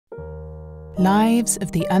Lives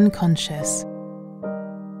of the Unconscious,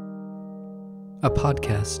 a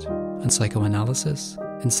podcast on psychoanalysis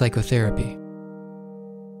and psychotherapy.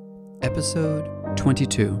 Episode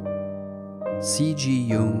 22, C.G.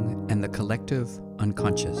 Jung and the Collective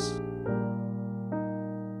Unconscious.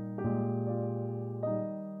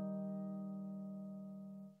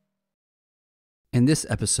 In this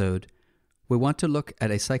episode, we want to look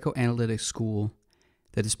at a psychoanalytic school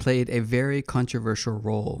that has played a very controversial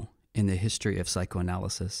role in the history of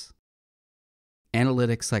psychoanalysis.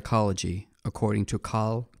 Analytic psychology, according to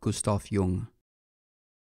Carl Gustav Jung.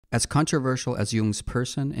 As controversial as Jung's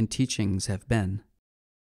person and teachings have been,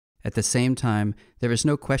 at the same time, there is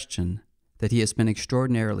no question that he has been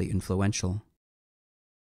extraordinarily influential.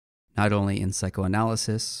 Not only in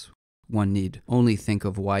psychoanalysis, one need only think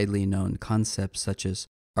of widely known concepts such as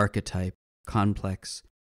archetype, complex,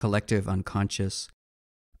 collective unconscious,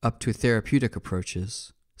 up to therapeutic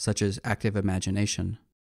approaches such as active imagination.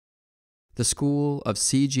 The school of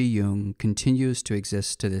C.G. Jung continues to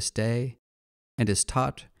exist to this day and is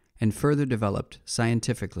taught and further developed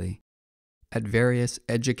scientifically at various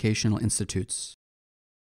educational institutes,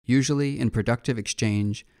 usually in productive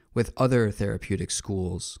exchange with other therapeutic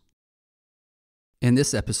schools. In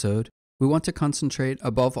this episode, we want to concentrate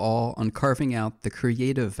above all on carving out the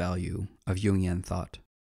creative value of Jungian thought,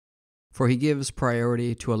 for he gives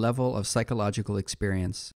priority to a level of psychological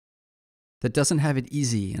experience that doesn't have it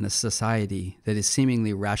easy in a society that is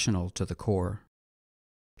seemingly rational to the core,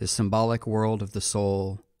 the symbolic world of the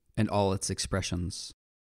soul and all its expressions,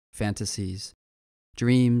 fantasies,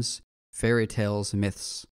 dreams, fairy tales,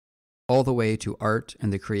 myths, all the way to art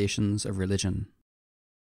and the creations of religion.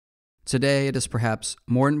 Today, it is perhaps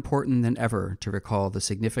more important than ever to recall the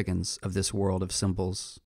significance of this world of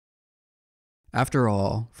symbols. After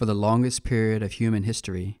all, for the longest period of human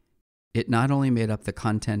history, it not only made up the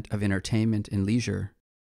content of entertainment and leisure,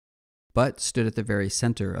 but stood at the very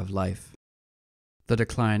center of life. The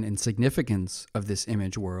decline in significance of this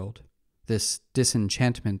image world, this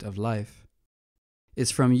disenchantment of life,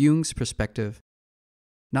 is from Jung's perspective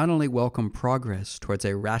not only welcome progress towards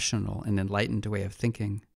a rational and enlightened way of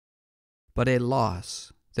thinking, but a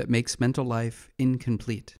loss that makes mental life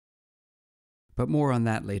incomplete. But more on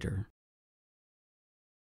that later.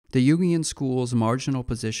 The Jungian school's marginal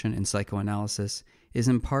position in psychoanalysis is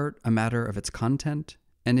in part a matter of its content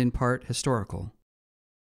and in part historical.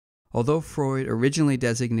 Although Freud originally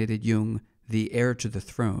designated Jung the heir to the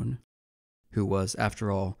throne, who was,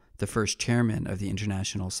 after all, the first chairman of the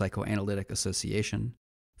International Psychoanalytic Association,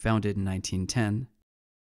 founded in 1910,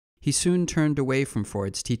 he soon turned away from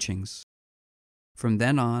Freud's teachings. From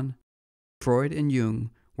then on, Freud and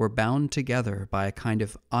Jung were bound together by a kind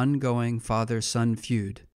of ongoing father-son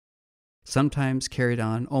feud, sometimes carried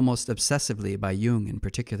on almost obsessively by Jung in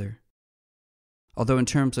particular. Although in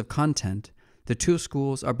terms of content, the two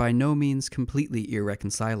schools are by no means completely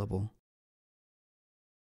irreconcilable.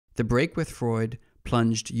 The break with Freud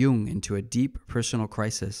plunged Jung into a deep personal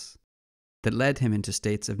crisis that led him into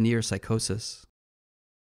states of near psychosis.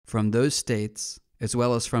 From those states, as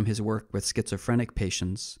well as from his work with schizophrenic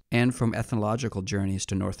patients and from ethnological journeys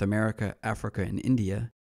to North America, Africa, and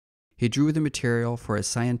India, he drew the material for his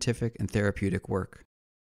scientific and therapeutic work.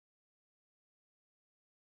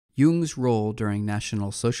 Jung's role during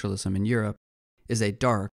National Socialism in Europe is a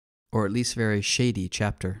dark, or at least very shady,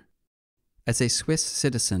 chapter. As a Swiss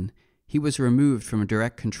citizen, he was removed from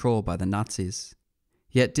direct control by the Nazis,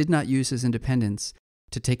 yet did not use his independence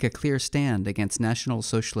to take a clear stand against National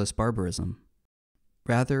Socialist barbarism.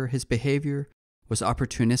 Rather, his behavior was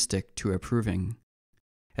opportunistic to approving,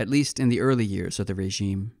 at least in the early years of the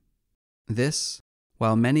regime. This,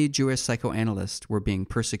 while many Jewish psychoanalysts were being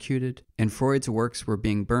persecuted and Freud's works were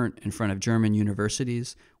being burnt in front of German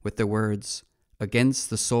universities with the words, "against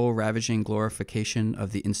the soul-ravaging glorification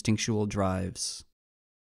of the instinctual drives."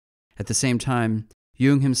 At the same time,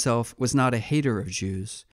 Jung himself was not a hater of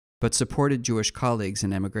Jews, but supported Jewish colleagues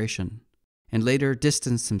in emigration, and later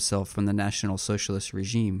distanced himself from the National Socialist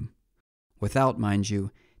regime, without, mind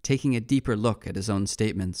you, taking a deeper look at his own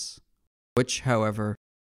statements, which, however,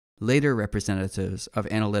 later representatives of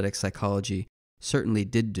analytic psychology certainly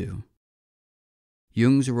did do.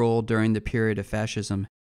 Jung's role during the period of fascism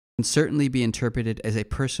can certainly be interpreted as a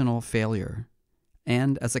personal failure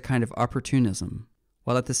and as a kind of opportunism,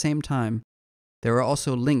 while at the same time there are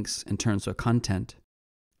also links in terms of content,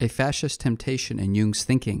 a fascist temptation in Jung's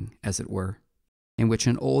thinking, as it were, in which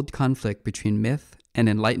an old conflict between myth and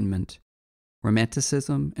enlightenment,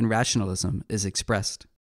 romanticism and rationalism is expressed.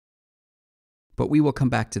 But we will come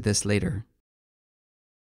back to this later.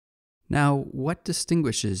 Now, what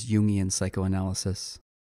distinguishes Jungian psychoanalysis?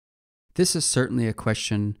 This is certainly a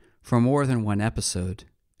question for more than one episode,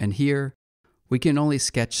 and here we can only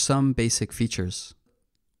sketch some basic features.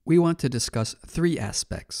 We want to discuss three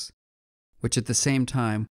aspects, which at the same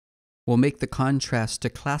time will make the contrast to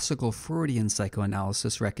classical Freudian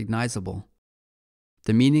psychoanalysis recognizable: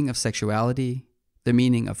 the meaning of sexuality, the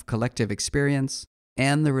meaning of collective experience,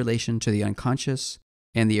 and the relation to the unconscious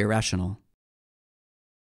and the irrational.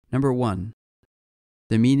 Number 1.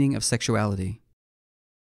 The meaning of sexuality.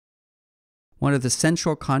 One of the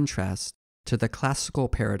central contrasts to the classical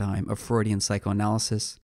paradigm of Freudian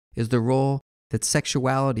psychoanalysis is the role that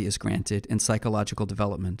sexuality is granted in psychological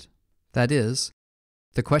development. That is,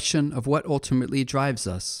 the question of what ultimately drives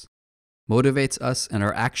us, motivates us in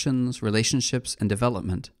our actions, relationships, and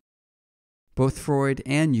development. Both Freud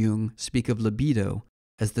and Jung speak of libido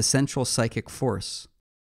as the central psychic force,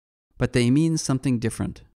 but they mean something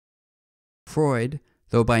different. Freud,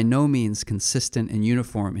 though by no means consistent and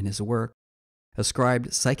uniform in his work,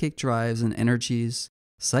 ascribed psychic drives and energies,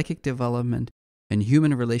 psychic development, and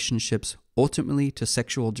human relationships ultimately to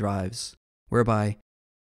sexual drives, whereby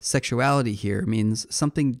sexuality here means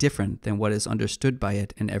something different than what is understood by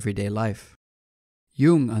it in everyday life.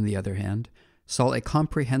 Jung, on the other hand, saw a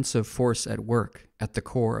comprehensive force at work at the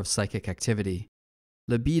core of psychic activity.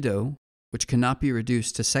 Libido, which cannot be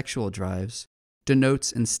reduced to sexual drives,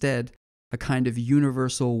 denotes instead a kind of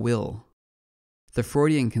universal will. The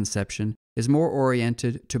Freudian conception is more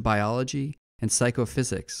oriented to biology and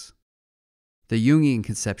psychophysics, the Jungian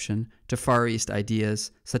conception to Far East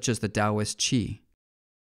ideas such as the Taoist Qi.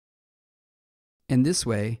 In this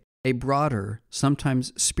way, a broader,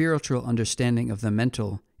 sometimes spiritual understanding of the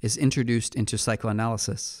mental is introduced into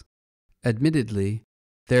psychoanalysis, admittedly,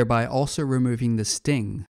 thereby also removing the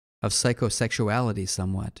sting of psychosexuality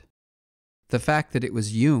somewhat. The fact that it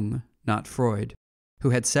was Jung, not Freud,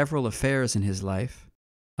 who had several affairs in his life,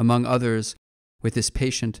 among others with his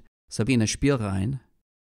patient Sabine Spielrein,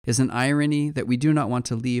 is an irony that we do not want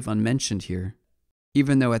to leave unmentioned here,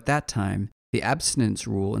 even though at that time the abstinence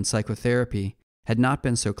rule in psychotherapy had not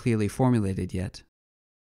been so clearly formulated yet.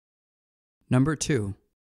 Number 2.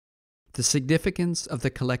 The significance of the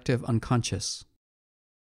collective unconscious.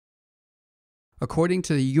 According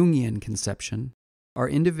to the Jungian conception, our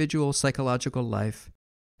individual psychological life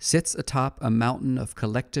sits atop a mountain of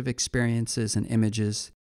collective experiences and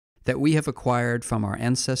images that we have acquired from our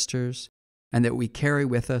ancestors and that we carry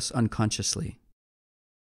with us unconsciously.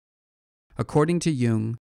 According to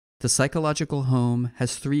Jung, the psychological home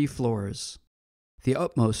has 3 floors. The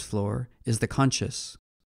upmost floor is the conscious,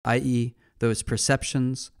 i.e., those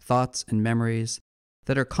perceptions, thoughts, and memories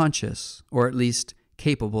that are conscious, or at least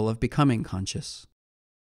capable of becoming conscious.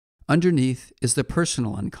 Underneath is the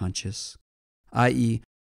personal unconscious, i.e.,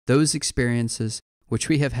 those experiences which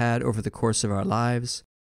we have had over the course of our lives,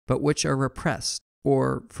 but which are repressed,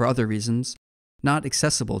 or, for other reasons, not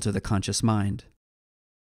accessible to the conscious mind.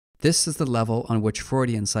 This is the level on which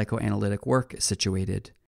Freudian psychoanalytic work is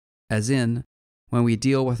situated, as in, when we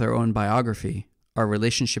deal with our own biography, our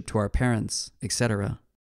relationship to our parents, etc.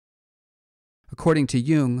 According to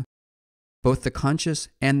Jung, both the conscious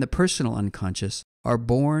and the personal unconscious are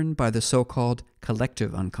born by the so-called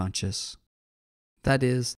collective unconscious. That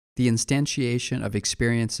is, the instantiation of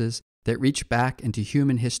experiences that reach back into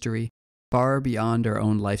human history far beyond our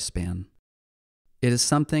own lifespan. It is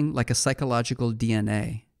something like a psychological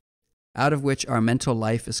DNA, out of which our mental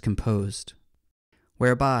life is composed,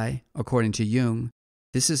 whereby, according to Jung,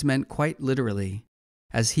 this is meant quite literally,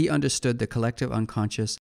 as he understood the collective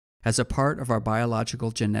unconscious as a part of our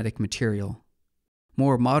biological genetic material.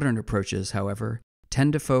 More modern approaches, however,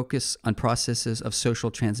 tend to focus on processes of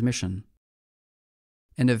social transmission.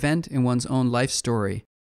 An event in one's own life story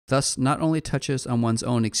thus not only touches on one's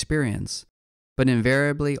own experience, but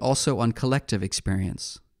invariably also on collective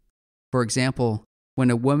experience. For example, when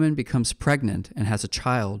a woman becomes pregnant and has a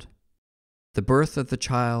child, the birth of the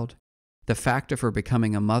child, the fact of her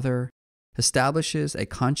becoming a mother, establishes a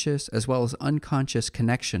conscious as well as unconscious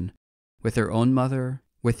connection with her own mother,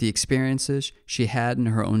 with the experiences she had in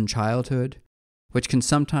her own childhood, which can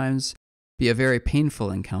sometimes be a very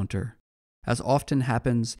painful encounter, as often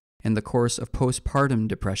happens in the course of postpartum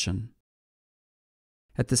depression.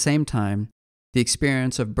 At the same time, the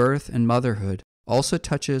experience of birth and motherhood also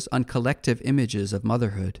touches on collective images of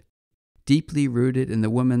motherhood, deeply rooted in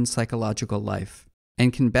the woman's psychological life,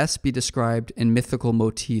 and can best be described in mythical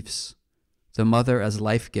motifs, the mother as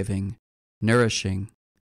life-giving, nourishing,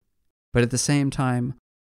 but at the same time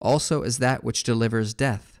also as that which delivers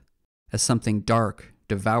death, as something dark,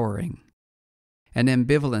 devouring, an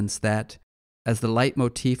ambivalence that, as the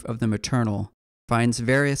leitmotif of the maternal, finds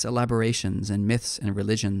various elaborations in myths and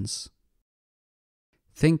religions,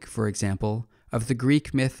 Think, for example, of the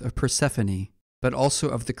Greek myth of Persephone, but also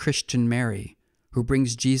of the Christian Mary, who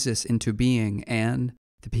brings Jesus into being, and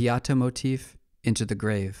the Pieta motif into the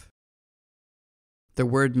grave. The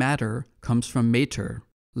word matter comes from mater,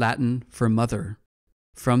 Latin for mother.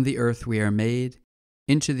 From the earth we are made,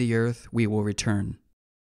 into the earth we will return.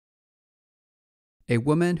 A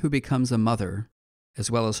woman who becomes a mother, as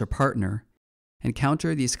well as her partner,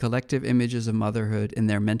 encounter these collective images of motherhood in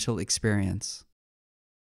their mental experience.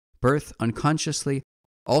 Birth unconsciously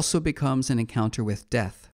also becomes an encounter with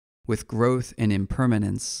death, with growth and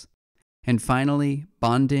impermanence, and finally,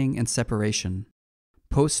 bonding and separation.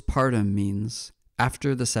 Postpartum means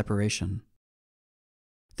after the separation.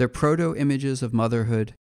 The proto-images of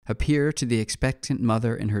motherhood appear to the expectant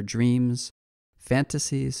mother in her dreams,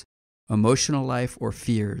 fantasies, emotional life, or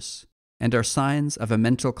fears, and are signs of a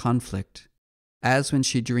mental conflict, as when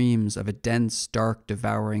she dreams of a dense, dark,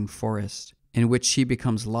 devouring forest in which she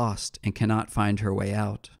becomes lost and cannot find her way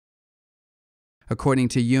out. According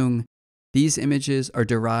to Jung, these images are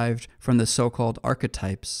derived from the so-called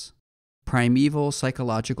archetypes, primeval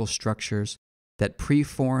psychological structures that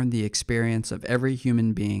preform the experience of every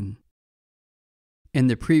human being. In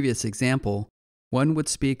the previous example, one would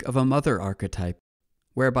speak of a mother archetype,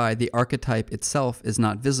 whereby the archetype itself is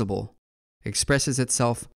not visible, expresses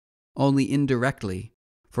itself only indirectly,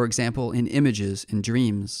 for example in images and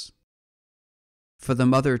dreams. For the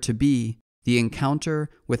mother to be, the encounter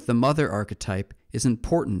with the mother archetype is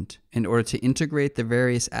important in order to integrate the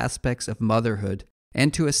various aspects of motherhood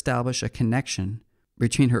and to establish a connection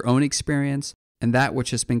between her own experience and that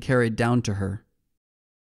which has been carried down to her.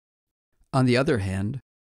 On the other hand,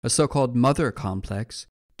 a so-called mother complex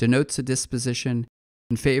denotes a disposition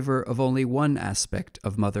in favor of only one aspect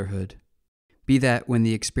of motherhood, be that when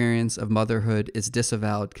the experience of motherhood is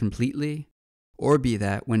disavowed completely, or be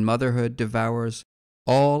that when motherhood devours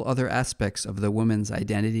all other aspects of the woman's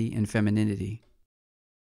identity and femininity.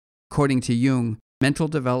 According to Jung, mental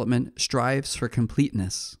development strives for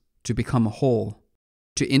completeness, to become a whole,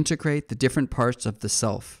 to integrate the different parts of the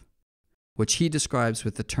self, which he describes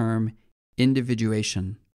with the term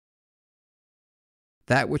individuation.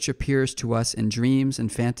 That which appears to us in dreams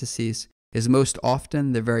and fantasies is most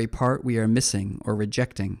often the very part we are missing or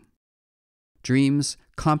rejecting. Dreams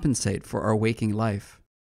compensate for our waking life,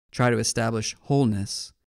 try to establish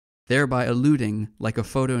wholeness, thereby alluding like a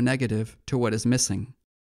photo negative to what is missing.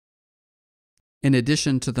 In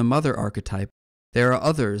addition to the mother archetype, there are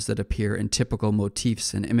others that appear in typical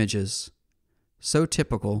motifs and images, so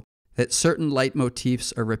typical that certain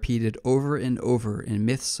leitmotifs are repeated over and over in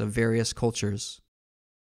myths of various cultures.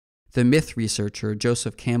 The myth researcher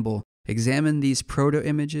Joseph Campbell examined these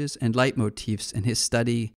proto-images and leitmotifs in his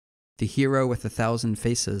study, The Hero with 1,000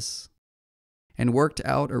 Faces, and worked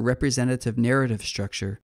out a representative narrative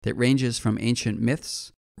structure that ranges from ancient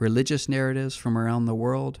myths, religious narratives from around the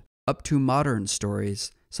world, up to modern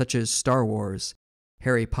stories such as Star Wars,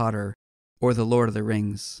 Harry Potter, or The Lord of the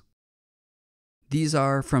Rings. These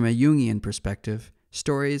are, from a Jungian perspective,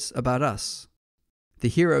 stories about us, the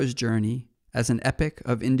hero's journey as an epic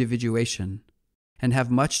of individuation, and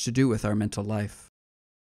have much to do with our mental life.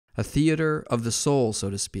 A theater of the soul, so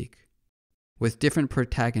to speak, with different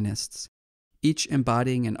protagonists, each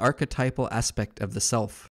embodying an archetypal aspect of the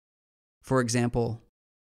self. For example,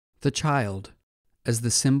 the child, as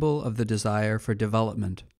the symbol of the desire for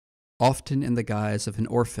development, often in the guise of an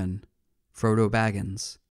orphan, Frodo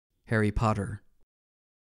Baggins, Harry Potter.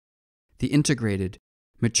 The integrated,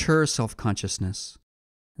 mature self-consciousness,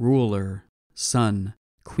 ruler, son,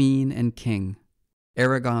 queen, and king,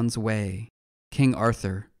 Aragorn's Way, King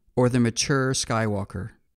Arthur, or the mature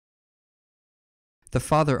Skywalker. The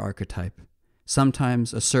father archetype,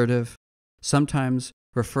 sometimes assertive, sometimes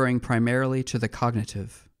referring primarily to the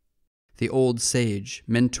cognitive, the old sage,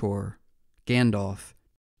 mentor, Gandalf,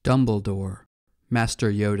 Dumbledore,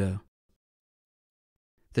 Master Yoda.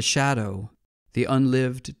 The shadow, the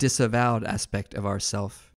unlived, disavowed aspect of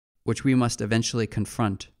ourself, which we must eventually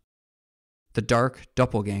confront. The dark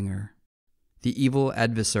doppelganger, the evil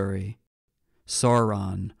adversary,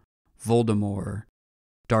 Sauron, Voldemort,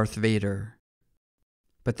 Darth Vader.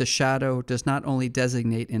 But the shadow does not only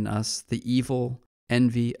designate in us the evil,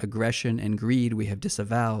 envy, aggression, and greed we have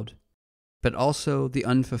disavowed, but also the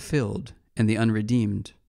unfulfilled and the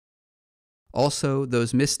unredeemed. Also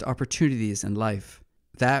those missed opportunities in life,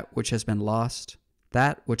 that which has been lost,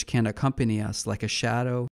 that which can accompany us like a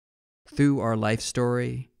shadow through our life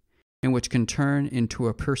story, and which can turn into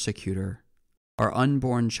a persecutor, our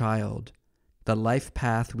unborn child, the life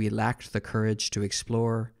path we lacked the courage to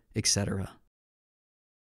explore, etc.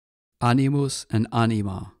 Animus and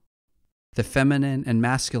anima. the feminine and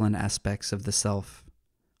masculine aspects of the self,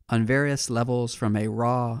 on various levels from a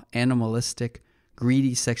raw, animalistic,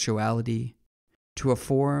 greedy sexuality to a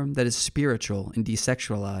form that is spiritual and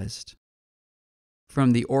desexualized.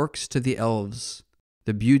 From the orcs to the elves,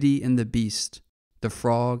 the beauty and the beast, the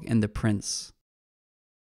frog and the prince.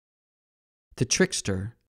 The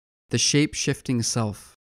trickster, the shape-shifting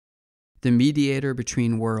self, the mediator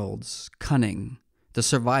between worlds, cunning, the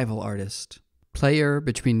survival artist, player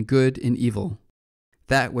between good and evil,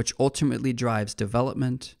 that which ultimately drives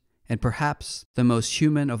development, and perhaps the most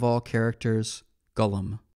human of all characters,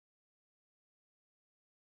 Gollum.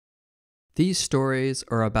 These stories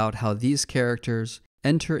are about how these characters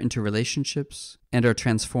enter into relationships and are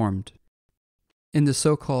transformed. In the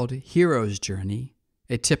so-called hero's journey,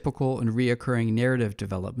 a typical and reoccurring narrative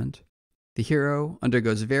development, the hero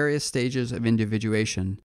undergoes various stages of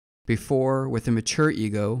individuation before, with a mature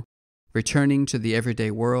ego, returning to the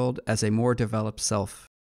everyday world as a more developed self.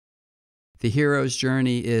 The hero's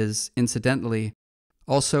journey is, incidentally,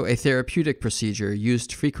 also a therapeutic procedure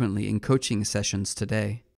used frequently in coaching sessions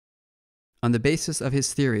today. On the basis of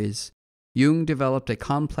his theories, Jung developed a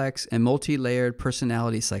complex and multi-layered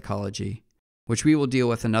personality psychology, which we will deal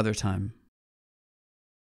with another time.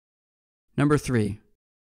 Number 3.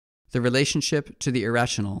 The relationship to the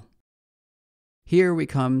irrational. Here we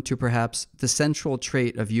come to perhaps the central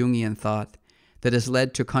trait of Jungian thought that has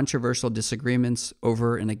led to controversial disagreements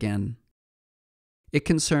over and again. It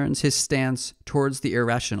concerns his stance towards the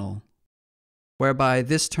irrational, whereby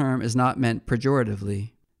this term is not meant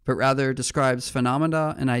pejoratively, but rather describes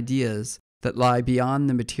phenomena and ideas that lie beyond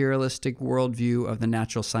the materialistic worldview of the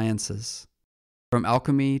natural sciences, from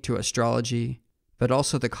alchemy to astrology, but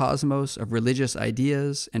also the cosmos of religious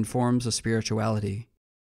ideas and forms of spirituality.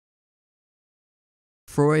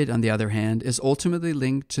 Freud, on the other hand, is ultimately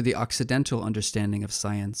linked to the Occidental understanding of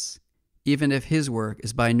science, even if his work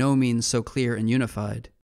is by no means so clear and unified.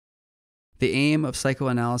 The aim of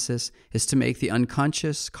psychoanalysis is to make the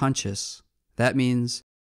unconscious conscious. That means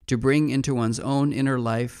to bring into one's own inner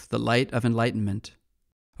life the light of enlightenment.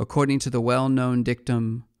 According to the well-known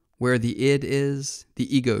dictum, where the id is,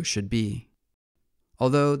 the ego should be.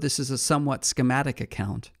 Although this is a somewhat schematic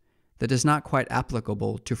account that is not quite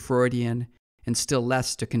applicable to Freudian and still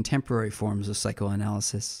less to contemporary forms of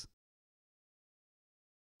psychoanalysis.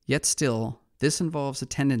 Yet still, this involves a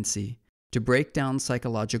tendency to break down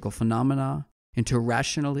psychological phenomena into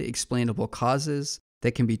rationally explainable causes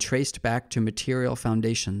that can be traced back to material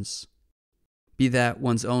foundations, be that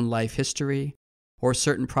one's own life history or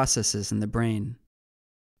certain processes in the brain.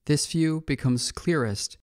 This view becomes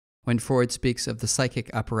clearest when Freud speaks of the psychic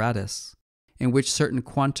apparatus, in which certain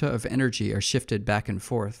quanta of energy are shifted back and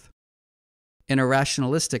forth. In a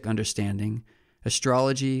rationalistic understanding,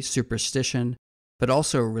 astrology, superstition, but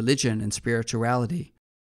also religion and spirituality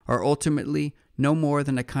are ultimately no more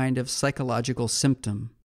than a kind of psychological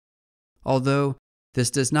symptom, although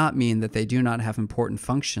this does not mean that they do not have important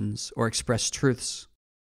functions or express truths,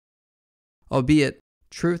 albeit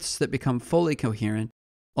truths that become fully coherent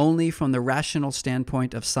only from the rational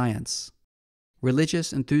standpoint of science.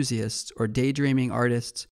 Religious enthusiasts or daydreaming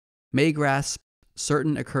artists may grasp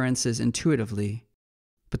certain occurrences intuitively,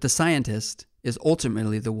 but the scientist is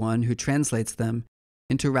ultimately the one who translates them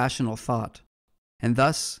into rational thought, and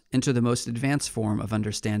thus into the most advanced form of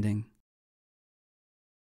understanding.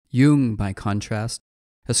 Jung, by contrast,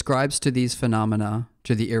 ascribes to these phenomena,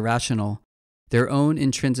 to the irrational, their own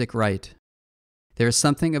intrinsic right. There is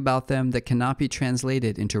something about them that cannot be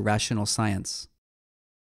translated into rational science.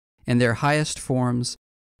 In their highest forms,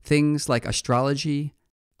 things like astrology,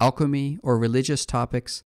 alchemy, or religious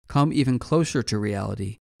topics come even closer to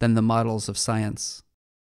reality than the models of science,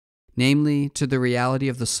 namely to the reality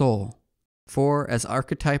of the soul, for as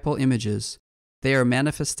archetypal images, they are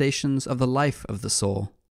manifestations of the life of the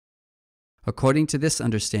soul. According to this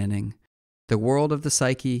understanding, the world of the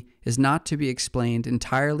psyche is not to be explained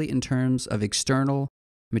entirely in terms of external,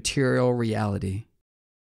 material reality.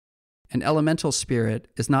 An elemental spirit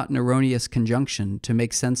is not an erroneous conjunction to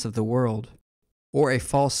make sense of the world, or a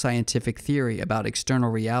false scientific theory about external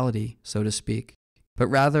reality, so to speak, but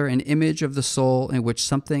rather an image of the soul in which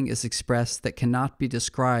something is expressed that cannot be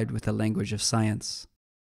described with the language of science.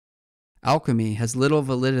 Alchemy has little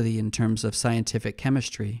validity in terms of scientific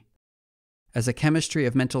chemistry. As a chemistry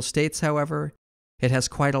of mental states, however, it has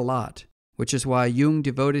quite a lot, which is why Jung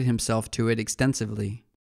devoted himself to it extensively.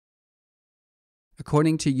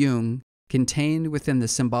 According to Jung, contained within the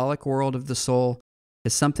symbolic world of the soul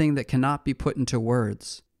is something that cannot be put into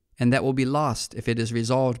words, and that will be lost if it is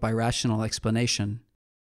resolved by rational explanation.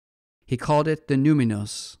 He called it the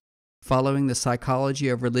numinous, following the psychology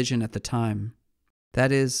of religion at the time.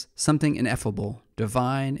 That is, something ineffable,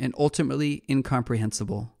 divine, and ultimately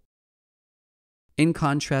incomprehensible. In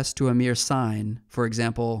contrast to a mere sign, for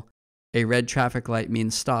example, a red traffic light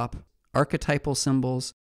means stop, archetypal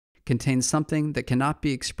symbols contain something that cannot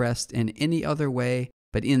be expressed in any other way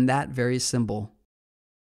but in that very symbol.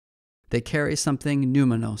 They carry something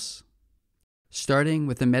numinous. Starting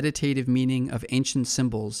with the meditative meaning of ancient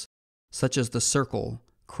symbols, such as the circle,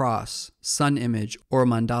 cross, sun image, or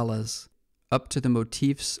mandalas, up to the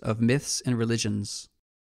motifs of myths and religions.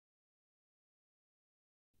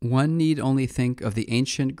 One need only think of the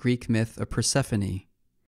ancient Greek myth of Persephone.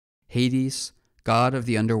 Hades, god of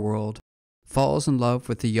the underworld, falls in love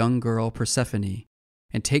with the young girl Persephone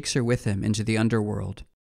and takes her with him into the underworld,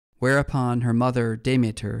 whereupon her mother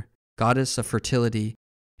Demeter, goddess of fertility,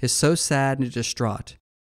 is so sad and distraught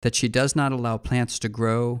that she does not allow plants to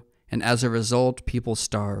grow, and as a result people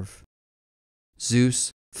starve.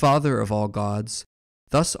 Zeus, father of all gods,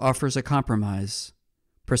 thus offers a compromise.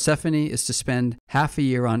 Persephone is to spend half a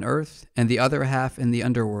year on earth and the other half in the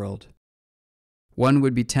underworld. One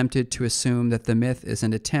would be tempted to assume that the myth is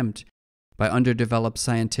an attempt, by underdeveloped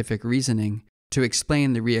scientific reasoning, to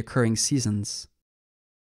explain the reoccurring seasons.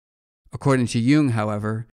 According to Jung,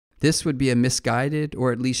 however, this would be a misguided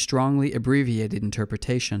or at least strongly abbreviated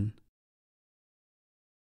interpretation.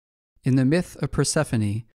 In the myth of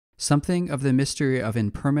Persephone, something of the mystery of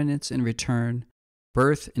impermanence and return,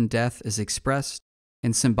 birth and death is expressed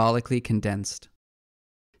and symbolically condensed.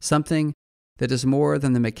 Something that is more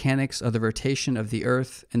than the mechanics of the rotation of the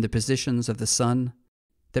earth and the positions of the sun,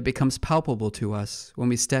 that becomes palpable to us when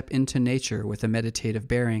we step into nature with a meditative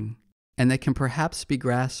bearing, and that can perhaps be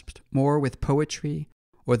grasped more with poetry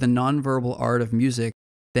or the nonverbal art of music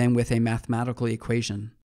than with a mathematical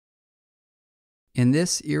equation. In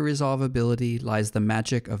this irresolvability lies the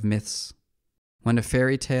magic of myths. When a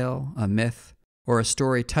fairy tale, a myth, or a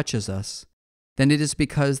story touches us, then it is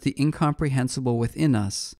because the incomprehensible within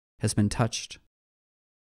us has been touched.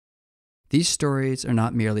 These stories are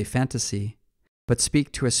not merely fantasy, but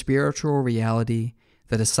speak to a spiritual reality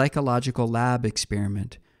that a psychological lab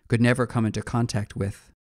experiment could never come into contact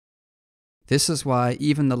with. This is why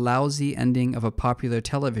even the lousy ending of a popular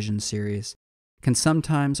television series can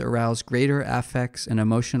sometimes arouse greater affects and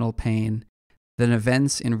emotional pain than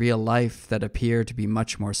events in real life that appear to be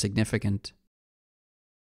much more significant.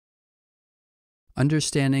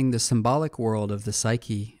 Understanding the symbolic world of the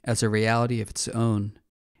psyche as a reality of its own,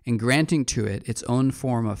 and granting to it its own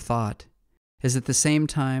form of thought, is at the same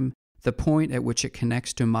time the point at which it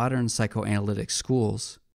connects to modern psychoanalytic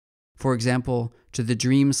schools, for example, to the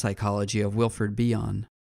dream psychology of Wilfred Bion,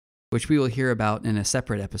 which we will hear about in a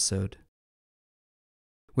separate episode.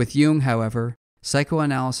 With Jung, however,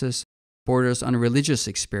 psychoanalysis borders on religious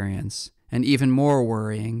experience, and even more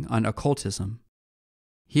worrying, on occultism.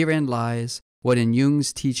 Herein lies what in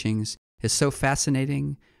Jung's teachings is so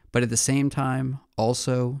fascinating, but at the same time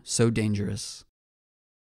also so dangerous.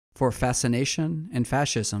 For fascination and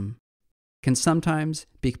fascism can sometimes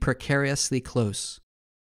be precariously close,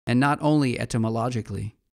 and not only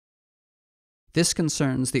etymologically. This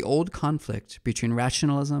concerns the old conflict between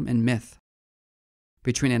rationalism and myth,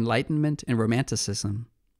 between enlightenment and romanticism,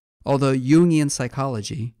 although Jungian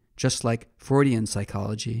psychology, just like Freudian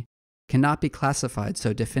psychology, cannot be classified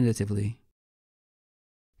so definitively.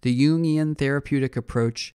 The Jungian therapeutic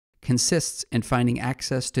approach consists in finding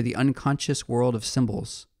access to the unconscious world of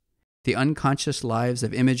symbols, the unconscious lives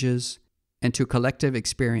of images, and to collective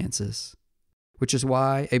experiences, which is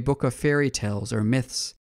why a book of fairy tales or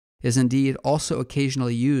myths is indeed also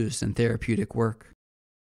occasionally used in therapeutic work.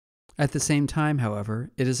 At the same time, however,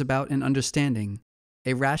 it is about an understanding,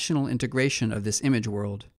 a rational integration of this image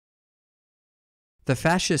world. The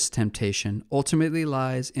fascist temptation ultimately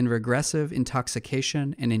lies in regressive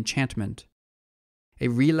intoxication and enchantment, a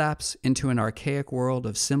relapse into an archaic world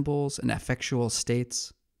of symbols and affectual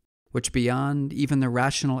states, which beyond even the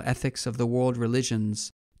rational ethics of the world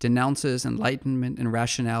religions denounces enlightenment and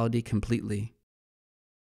rationality completely.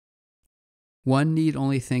 One need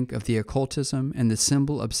only think of the occultism and the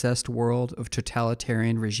symbol-obsessed world of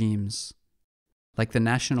totalitarian regimes, like the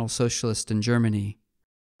National Socialist in Germany,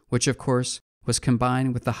 which of course was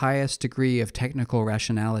combined with the highest degree of technical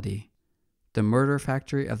rationality. The murder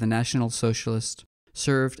factory of the National Socialist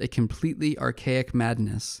served a completely archaic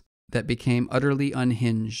madness that became utterly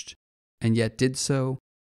unhinged, and yet did so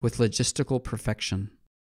with logistical perfection.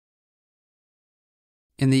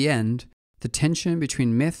 In the end, the tension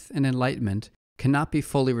between myth and enlightenment cannot be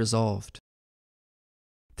fully resolved.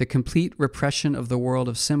 The complete repression of the world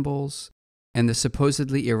of symbols and the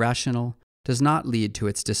supposedly irrational does not lead to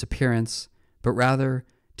its disappearance, but rather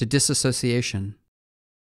to disassociation,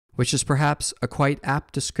 which is perhaps a quite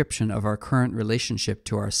apt description of our current relationship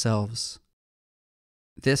to ourselves.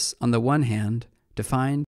 This, on the one hand,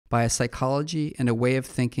 defined by a psychology and a way of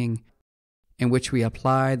thinking in which we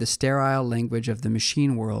apply the sterile language of the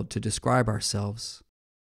machine world to describe ourselves,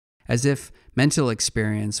 as if mental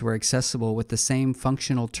experience were accessible with the same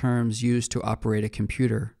functional terms used to operate a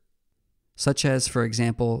computer, such as, for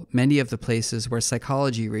example, many of the places where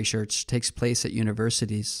psychology research takes place at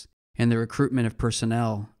universities, and the recruitment of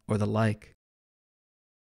personnel, or the like.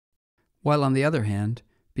 While on the other hand,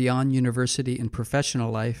 beyond university and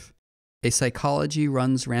professional life, a psychology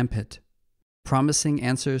runs rampant, promising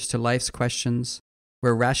answers to life's questions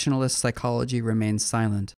where rationalist psychology remains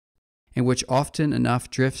silent, and which often enough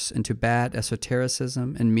drifts into bad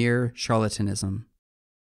esotericism and mere charlatanism.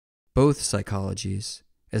 Both psychologies,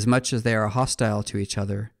 as much as they are hostile to each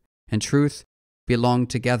other, in truth, belong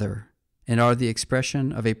together and are the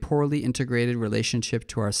expression of a poorly integrated relationship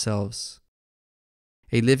to ourselves.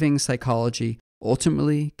 A living psychology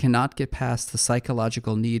ultimately cannot get past the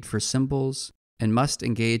psychological need for symbols and must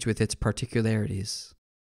engage with its particularities.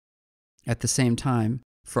 At the same time,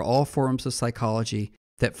 for all forms of psychology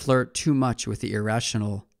that flirt too much with the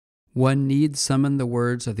irrational, one needs summon the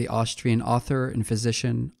words of the Austrian author and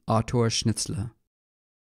physician Arthur Schnitzler.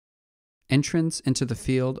 Entrance into the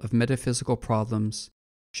field of metaphysical problems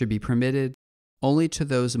should be permitted only to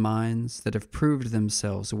those minds that have proved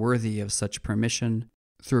themselves worthy of such permission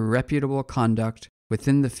through reputable conduct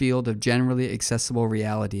within the field of generally accessible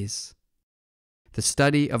realities. The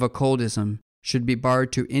study of occultism should be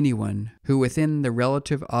barred to anyone who within the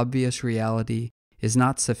relative obvious reality is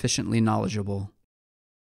not sufficiently knowledgeable.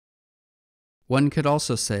 One could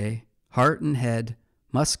also say, heart and head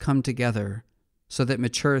must come together so that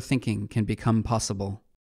mature thinking can become possible.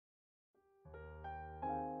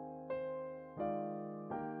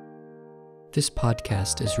 This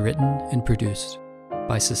podcast is written and produced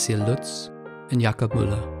by Cecile Lutz and Jakob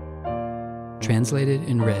Müller. Translated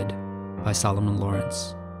and read by Solomon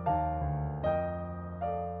Lawrence.